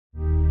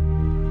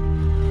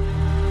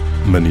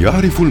من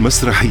يعرف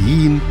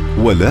المسرحيين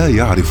ولا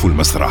يعرف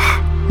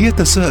المسرح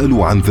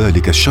يتساءل عن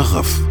ذلك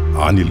الشغف،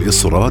 عن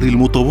الإصرار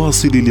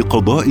المتواصل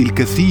لقضاء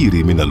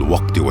الكثير من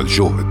الوقت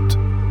والجهد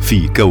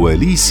في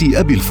كواليس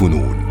أبي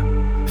الفنون.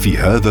 في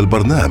هذا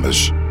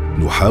البرنامج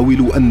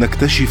نحاول أن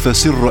نكتشف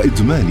سر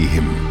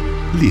إدمانهم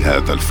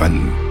لهذا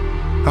الفن،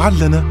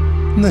 علنا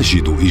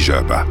نجد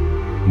إجابة.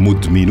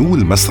 مدمنو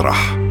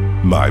المسرح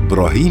مع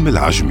إبراهيم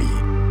العجمي،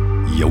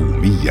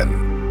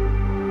 يومياً.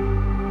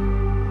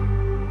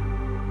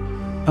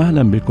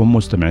 أهلا بكم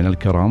مستمعينا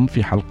الكرام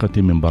في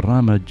حلقة من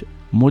برنامج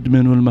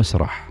مدمن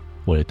المسرح،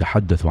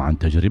 ويتحدث عن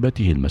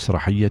تجربته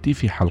المسرحية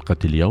في حلقة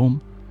اليوم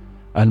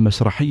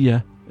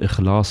المسرحية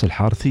إخلاص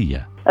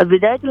الحارثية.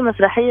 بداية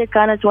المسرحية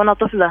كانت وأنا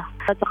طفلة،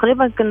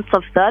 تقريبا كنت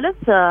صف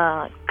ثالث.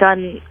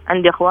 كان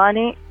عندي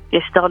إخواني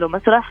يشتغلوا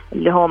مسرح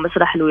اللي هو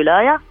مسرح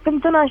الولاية،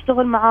 كنت أنا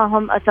أشتغل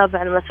معاهم،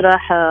 أتابع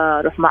المسرح،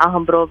 أروح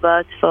معاهم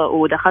بروفات،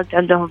 ودخلت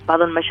عندهم في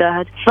بعض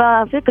المشاهد.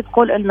 ففيك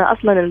تقول إن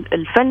أصلا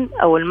الفن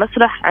أو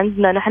المسرح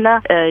عندنا نحن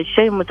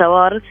شيء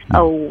متوارث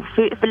أو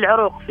في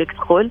العروق فيك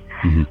تقول،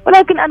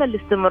 ولكن أنا اللي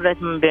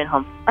استمريت من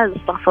بينهم.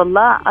 استغفر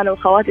الله، أنا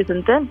وخواتي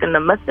سنتين كنا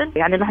نمثل،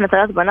 يعني نحن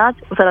 3 بنات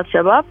و3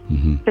 شباب،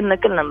 كنا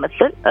كلنا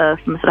نمثل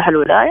في مسرح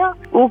الولاية،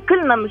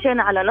 وكلنا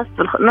مشينا على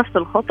نفس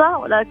الخطة،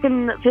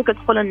 ولكن فيك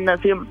تقول إن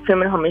في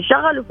منهم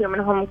انشغل وفي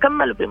منهم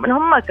مكمل وفي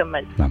منهم ما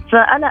كمل.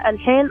 فأنا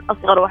الحين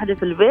أصغر واحدة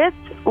في البيت،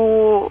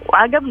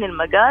 وعجبني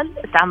المجال،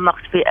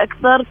 تعمقت فيه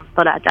أكثر،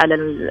 طلعت على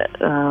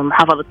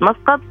محافظة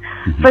مسقط،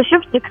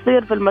 فشفت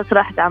كثير في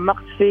المسرح،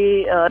 تعمقت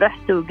فيه،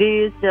 رحت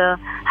وجيت،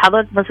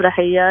 حضرت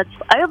مسرحيات.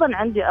 أيضا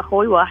عندي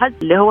أخوي واحد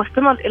اللي هو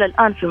استمر إلى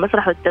الآن في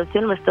المسرح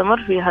والتمثيل،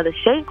 مستمر في هذا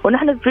الشيء،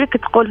 ونحن فيك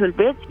تقول في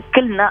البيت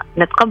كلنا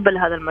نتقبل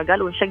هذا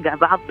المجال ونشجع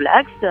بعض.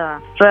 بالعكس،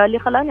 فاللي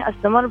خلاني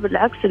أستمر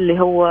بالعكس اللي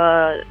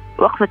هو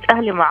وقفة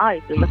أهلي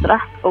معاي في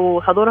المسرح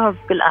وحضورهم في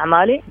كل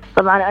أعمالي.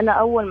 طبعا أنا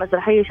أول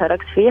مسرحية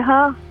شاركت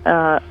فيها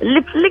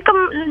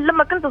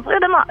لما كنت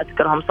صغيرة ما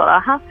أذكرهم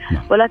صراحة،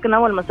 ولكن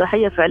أول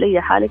مسرحية فعلية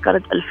حالي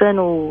كانت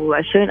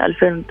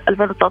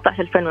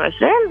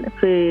 2013-2020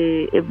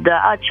 في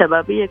إبداعات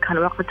شبابية، كان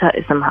وقتها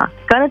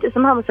كانت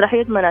اسمها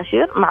مسرحية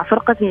مناشير مع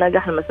فرقة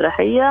النجاح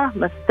المسرحية.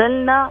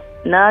 مثلنا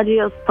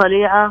نادي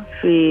الطليعة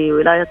في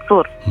ولاية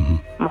طور،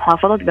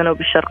 محافظة جنوب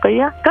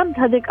الشرقية. كانت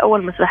هذيك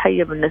أول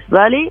مسرحية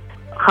بالنسبة لي،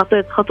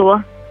 خطيت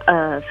خطوة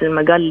في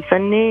المجال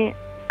الفني.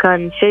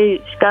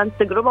 كانت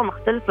تجربة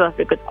مختلفة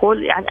فيك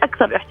تقول، يعني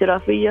أكثر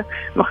احترافية،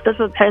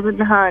 مختلفة بحيث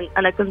أنها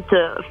أنا كنت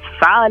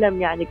في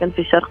عالم، يعني كنت في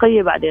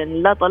الشرقية،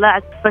 بعدين لا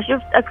طلعت،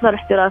 فشفت أكثر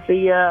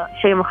احترافية،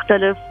 شيء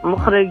مختلف،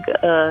 مخرج،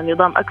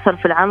 نظام أكثر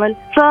في العمل.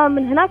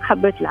 فمن هناك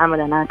حبيت العمل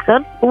أنا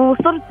أكثر،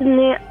 وصرت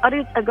أني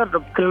أريد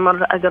أجرب كل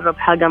مرة، أجرب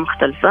حاجة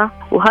مختلفة،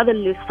 وهذا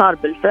اللي صار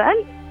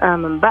بالفعل.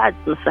 من بعد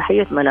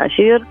مسرحية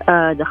مناشير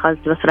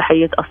دخلت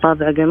مسرحية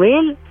أصابع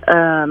جميل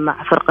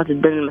مع فرقة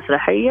الدن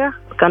المسرحية.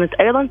 كانت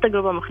أيضا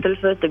تجربة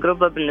مختلفة،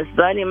 تجربة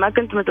بالنسبة لي ما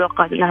كنت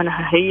متوقعت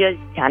أنها هي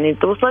يعني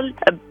توصل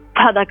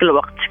بهذاك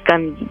الوقت.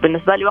 كان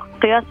بالنسبة لي وقت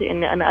قياسي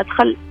أني أنا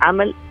أدخل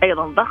عمل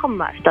أيضا ضخم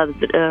مع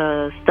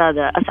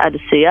أستاذة أسعد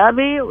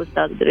السيابي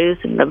وأستاذ إدريس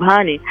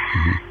النبهاني.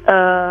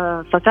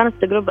 فكانت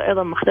تجربة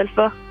أيضا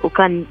مختلفة،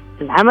 وكان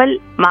العمل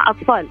مع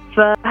أطفال،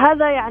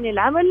 فهذا يعني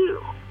العمل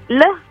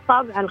له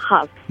طابع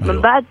الخاص.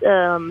 من بعد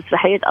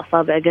مسرحية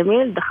أصابع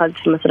جميل دخلت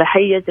في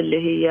مسرحية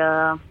اللي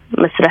هي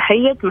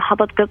مسرحية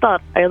محطة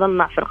قطار، أيضا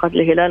مع فرقة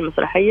الهلال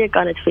المسرحية،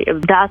 كانت في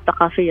إبداعات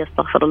ثقافية،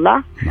 استغفر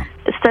الله،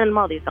 السنة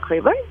الماضية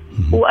تقريبا.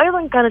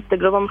 وأيضا كانت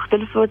تجربة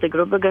مختلفة،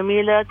 تجربة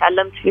جميلة،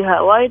 تعلمت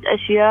فيها وايد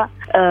أشياء.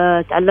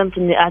 تعلمت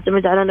أني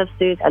أعتمد على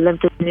نفسي،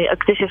 تعلمت أني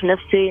أكتشف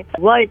نفسي،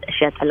 وايد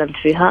أشياء تعلمت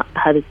فيها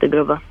هذه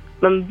التجربة.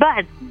 من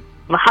بعد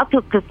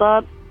محطة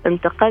قطار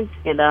انتقلت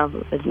إلى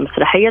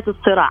مسرحية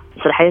الصراع.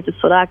 مسرحية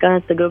الصراع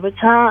كانت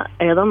تجربتها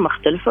أيضا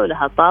مختلفة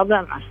ولها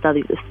طابع، مع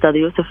أستاذ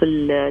يوسف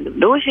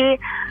البلوشي،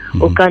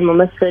 وكان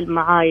ممثل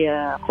معاي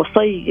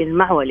قصي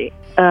المعولي.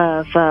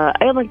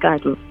 فأيضا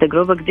كانت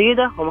تجربة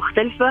جديدة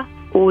ومختلفة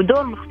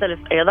ودور مختلف.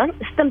 أيضا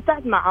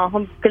استمتعت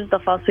معاهم بكل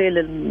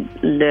تفاصيل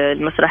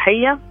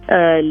المسرحية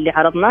اللي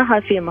عرضناها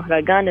في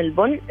مهرجان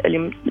البن،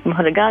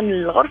 مهرجان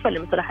الغرفة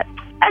لمسرح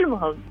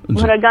المهم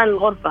مهرجان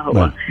الغرفة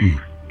هو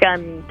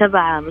كان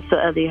تبع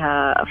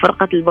هذه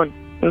فرقة البن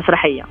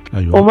المسرحية.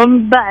 أيوة.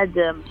 ومن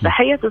بعد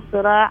مسرحية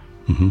الصراع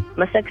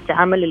مسكت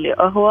عمل اللي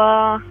هو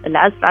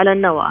العزف على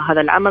النوى.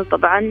 هذا العمل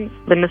طبعا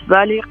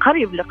بالنسبة لي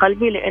قريب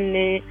لقلبي،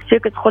 لأني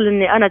فيك تقول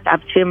أني أنا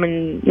تعبت فيه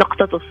من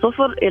نقطة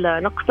الصفر إلى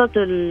نقطة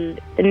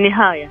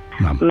النهاية.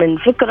 من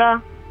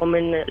فكرة،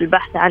 ومن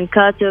البحث عن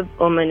كاتب،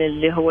 ومن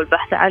اللي هو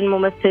البحث عن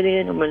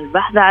ممثلين، ومن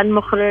البحث عن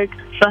مخرج.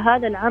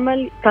 فهذا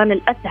العمل كان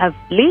الأتعب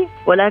لي،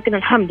 ولكن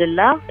الحمد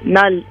لله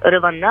نال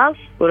رضا الناس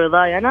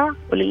ورضاي أنا،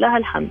 ولله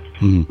الحمد.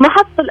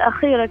 محطة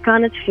الأخيرة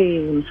كانت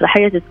في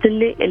مسرحية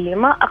التلي، اللي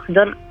ما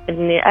أقدر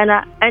أني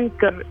أنا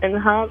أنكر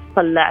أنها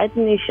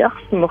طلعتني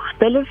شخص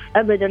مختلف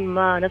أبدا،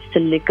 ما نفس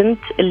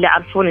اللي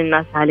عرفوني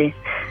الناس عليه.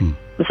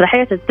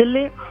 مسرحية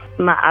التلي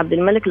مع عبد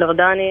الملك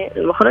الغداني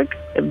المخرج،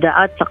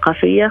 إبداعات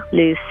ثقافية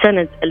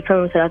لسنة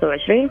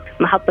 2023،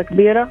 محطة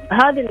كبيرة.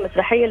 هذه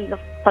المسرحية اللي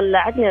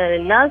طلعتني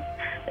للناس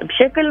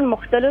بشكل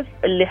مختلف،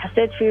 اللي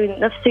حسيت فيه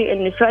نفسي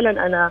إني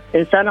فعلا أنا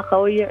إنسانة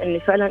قوية، إني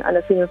فعلا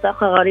أنا في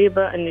طاقة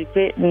غريبة،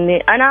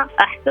 إني أنا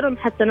أحترم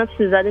حتى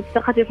نفسي، زادت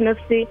ثقتي في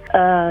نفسي،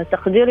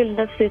 تقديري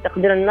لنفسي،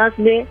 تقدير الناس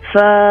لي.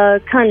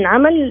 فكان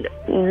عمل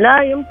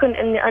لا يمكن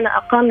إني أنا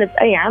أقارن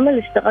أي عمل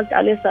اشتغلت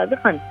عليه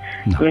سابقا،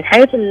 من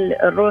حيث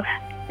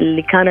الروح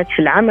اللي كانت في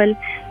العمل،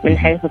 من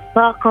حيث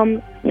الطاقم،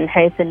 من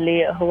حيث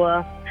اللي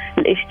هو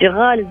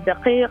الاشتغال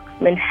الدقيق،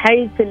 من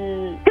حيث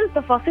كل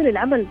تفاصيل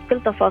العمل، كل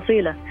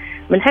تفاصيله،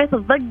 من حيث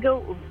الضجة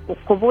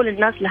وقبول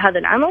الناس لهذا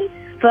العمل.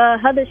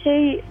 فهذا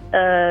شيء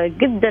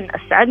جدا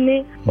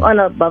أسعدني،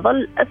 وأنا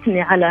بظل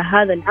أثني على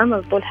هذا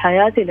العمل طول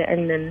حياتي،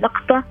 لأن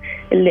النقطة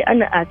اللي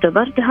أنا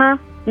اعتبرتها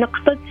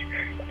نقطة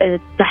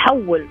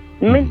تحول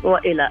من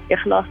وإلى،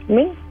 إخلاص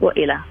من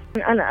وإلى.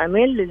 أنا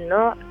أميل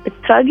للنوع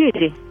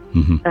التراجيدي،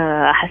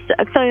 أحس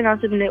أكثر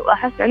يناسبني،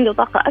 وأحس عندي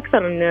طاقة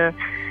أكثر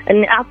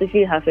إني أعطي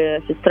فيها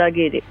في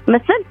التراجيدي.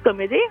 مثلت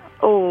كوميدي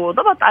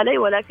وضبط علي،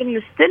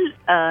 ولكن ستيل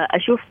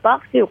أشوف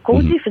طاقتي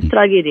وقوتي في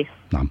التراجيدي.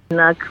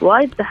 هناك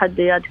وايد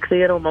تحديات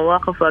كثيرة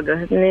ومواقف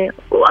واجهتني،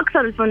 وأكثر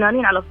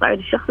الفنانين على الصعيد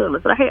الشخصي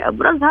والمسرحي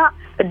أبرزها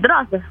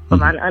الدراسة.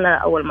 طبعا أنا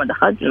أول ما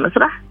دخلت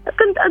المسرح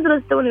كنت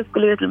أدرس، توني في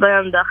كلية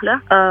البيان داخلة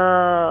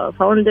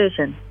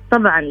فاونديشن.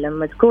 طبعا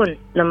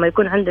لما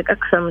يكون عندك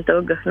أكثر من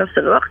توقف في نفس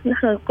الوقت،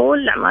 نحن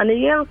نقول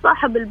عمانيا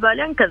صاحب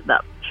البالين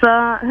كذاب.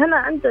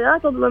 فهنا أنت يا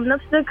تظلم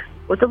نفسك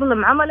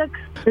وتظلم عملك،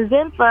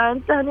 زين،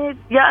 فأنت هنا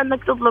يا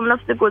أنك تظلم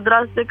نفسك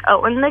ودراستك،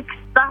 أو أنك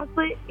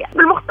تعطي، يعني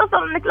بالمختصر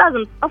أنك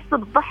لازم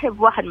تضحي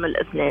بواحد من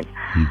الاثنين.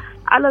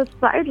 على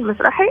الصعيد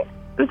المسرحي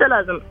أنت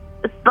لازم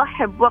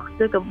تضحي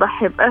بوقتك،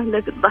 تضحي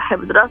بأهلك، تضحي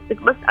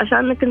بدراستك، بس عشان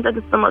أنك أنت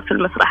تستمر في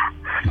المسرح.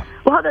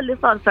 وهذا اللي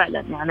صار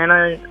فعلا. يعني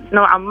أنا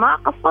نوعا ما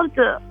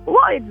قصرت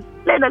وايد،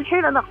 لأن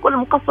الحين أنا أقول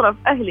مقصرة في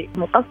أهلي،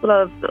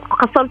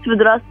 قصرت في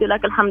دراستي،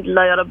 لكن الحمد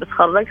لله يا رب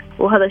تخرجت،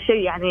 وهذا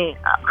شيء يعني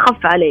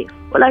خف علي.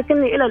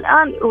 ولكني إلى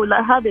الآن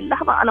ولا هذه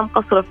اللحظة أنا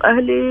مقصرة في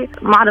أهلي،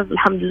 ما أعرف،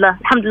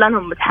 الحمد لله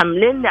أنهم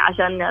متحملين لي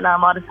عشان أنا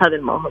أمارس هذه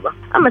الموهبة.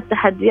 أما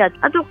التحديات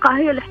أتوقع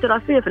هي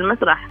الاحترافية في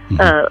المسرح،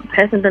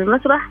 بحيث أن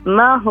المسرح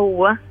ما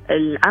هو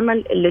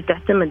العمل اللي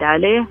تعتمد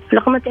عليه في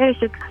لقمة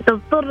عيشك.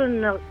 تضطر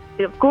أن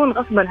يكون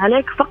غصبا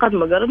عليك فقط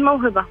مجرد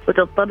موهبة،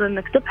 وتضطر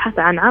انك تبحث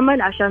عن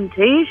عمل عشان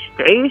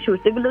تعيش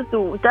وتجلس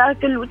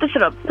وتاكل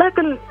وتشرب.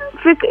 لكن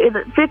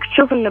فيك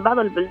تشوف ان بعض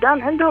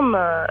البلدان عندهم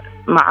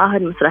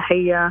معاهد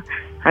مسرحية،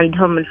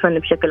 عندهم الفن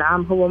بشكل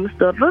عام هو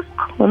مصدر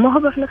رزق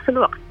وموهبة في نفس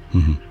الوقت.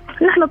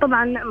 نحن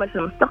طبعا نأمل في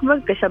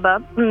المستقبل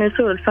كشباب أن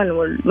يصير الفن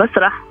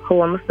والمسرح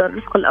هو مصدر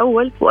الرزق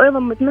الأول، وأيضا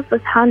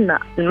متنفس حالنا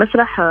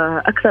المسرح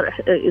أكثر،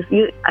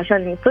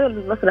 عشان يصير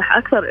المسرح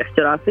أكثر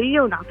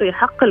احترافية، ونعطيه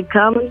حق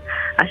الكامل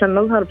عشان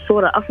نظهر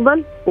بصورة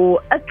أفضل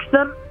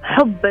وأكثر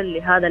حبا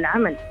لهذا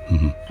العمل.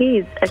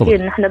 أكيد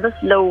نحن بس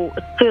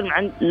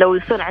لو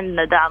يصير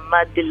عندنا دعم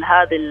مادي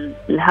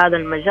لهذا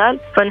المجال،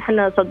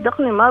 فنحن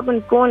صدقني ما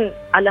بنكون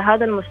على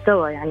هذا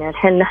المستوى. يعني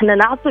الحين نحن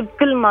نعطي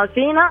بكل ما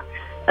فينا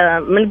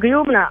من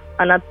قيوبنا.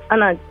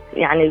 أنا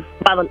يعني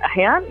بعض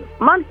الأحيان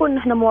ما نكون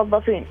نحن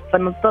موظفين،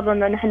 فنضطر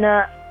أن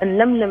نحن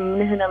نلملم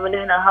من هنا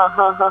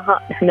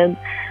ها. نحن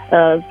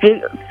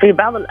في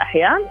بعض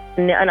الأحيان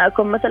إني أنا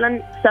أكون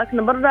مثلا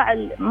ساكنة برا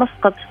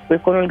المسقط،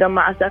 ويكونوا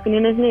الجماعة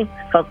ساكنين هنا،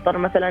 فاضطر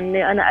مثلا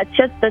إني أنا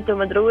أتشتت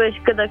ومدري ويش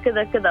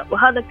كذا،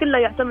 وهذا كله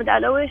يعتمد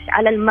على ويش؟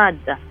 على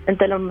المادة.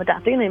 أنت لما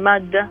تعطيني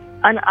مادة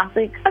أنا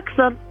أعطيك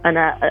أكثر،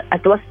 أنا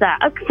أتوسع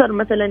أكثر،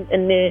 مثلا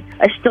إني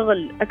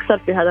أشتغل أكثر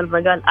في هذا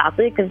المجال،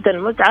 أعطيك أنت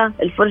المتعة،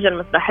 الفرجة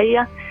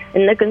المسرحية،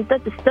 إنك أنت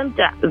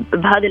تستمتع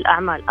بهذه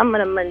الأعمال. أما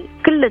لما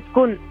كله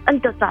تكون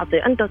أنت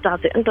تعطي،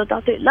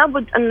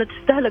 لابد أن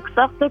تستهلك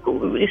طاقتك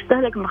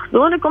ويستهلك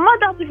مخزونك وما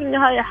تعطي في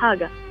النهاية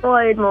حاجة.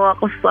 وايد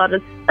مواقف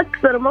صارت،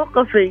 أكثر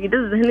موقف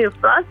يدز هني في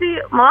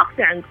راسي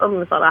مواقفي عند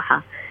أمي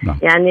صراحة.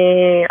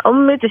 يعني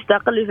أمي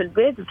تشتاق لي في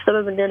البيت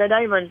بسبب إني أنا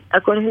دائما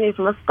أكون هني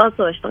في مسقط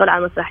وأشتغل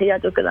على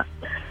مسرحيات وكذا.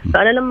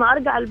 فأنا لما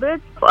أرجع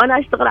البيت وأنا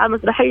أشتغل على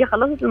مسرحية،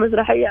 خلصت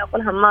المسرحية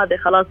أقولها ماضي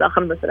خلاص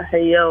آخر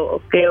مسرحية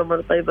وأوكي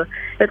ومن طيبة،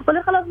 تقول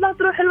لي خلاص لا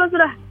تروح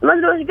المسرح، ما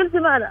أدري إيش قلت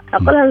معنا،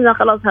 أقولها لا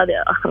خلاص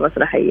هذه آخر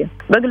مسرحية.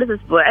 بجلس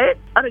أسبوعين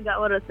أرجع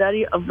ورا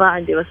الثاني أبغى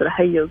عندي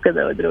مسرحية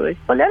وكذا وأدري إيش،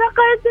 قال لي أنا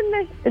قاعد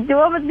أنت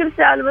ما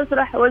بتجلسي على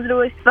المسرح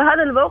وأدري إيش.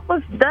 فهذا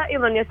الموقف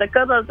دائما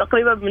يتكرر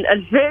تقريبا من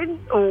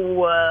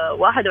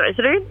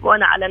 2021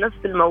 وأنا على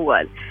نفس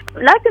الموال.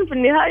 لكن في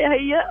النهاية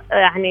هي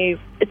يعني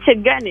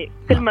تشجعني،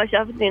 كل ما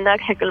شافتني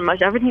ناجحة، كل ما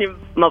شافتني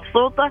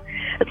مبسوطة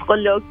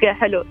تقول لي أوكي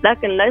حلو،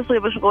 لكن لا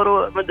يصيب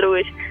شغور مدري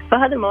ويش.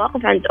 فهذه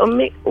المواقف عند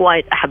أمي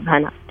وايد أحبها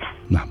أنا.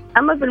 نعم.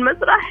 أما في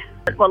المسرح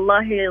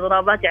والله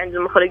ضرباتي عند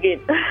المخرجين.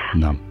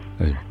 نعم.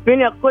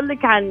 فيني أقول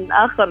لك عن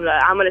آخر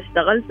عمل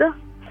اشتغلته،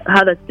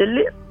 هذا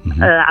التلي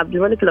عبد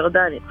الملك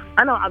الغداني.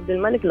 أنا وعبد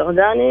الملك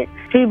الغداني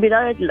في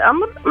بداية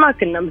الأمر ما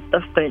كنا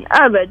متفقين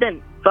أبدا،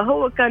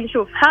 فهو كان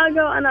يشوف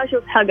حاجة وأنا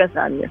أشوف حاجة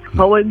ثانية.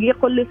 هو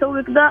يقول لي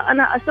سوي كذا،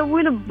 أنا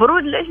أسوي له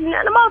برود، ليش؟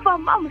 أنا ما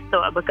فاهم، ما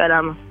مستوعبة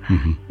كلامه.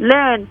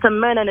 لين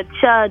سمينا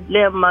نتشاد،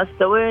 لين ما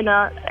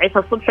استوينا. عيسى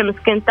الصبح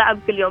مسكين تعب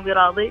كل يوم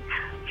يراضي،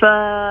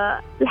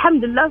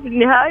 فالحمد لله في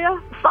النهاية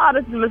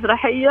صارت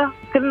المسرحية،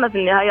 كلنا في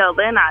النهاية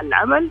رضينا على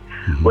العمل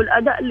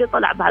والأداء اللي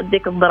طلع بعد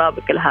ذيك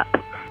الضرابة كلها.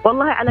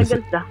 والله على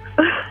جلسة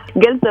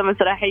جلسة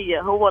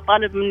مسرحية، هو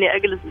طالب مني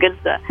أجلس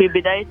جلسة في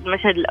بداية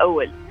المشهد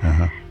الأول.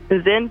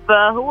 زين،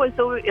 فهو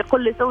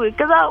يقول لي سوي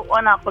كذا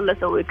وأنا أقول له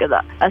سوي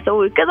كذا،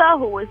 أسوي كذا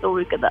هو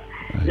يسوي كذا،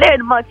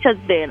 لين ما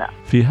تشدينا.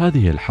 في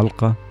هذه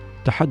الحلقة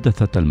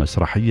تحدثت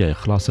المسرحية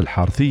إخلاص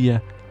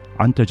الحارثية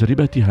عن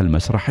تجربتها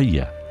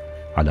المسرحية،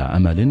 على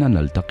أمل أن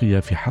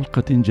نلتقي في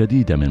حلقة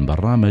جديدة من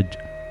برنامج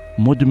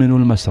مدمن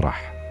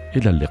المسرح.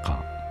 إلى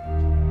اللقاء.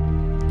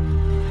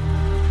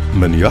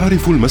 من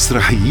يعرف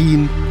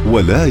المسرحيين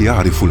ولا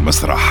يعرف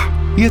المسرح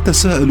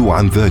يتساءل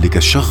عن ذلك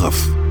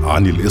الشغف،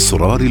 عن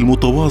الإصرار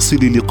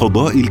المتواصل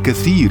لقضاء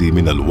الكثير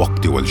من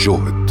الوقت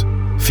والجهد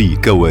في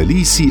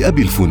كواليس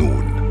أبي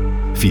الفنون.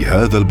 في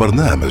هذا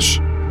البرنامج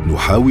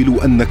نحاول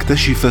أن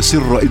نكتشف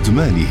سر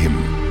إدمانهم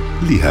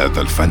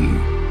لهذا الفن،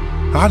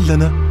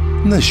 علنا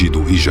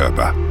نجد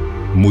إجابة.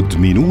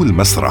 مدمنو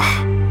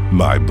المسرح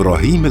مع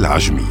إبراهيم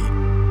العجمي،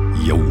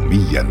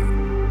 يومياً.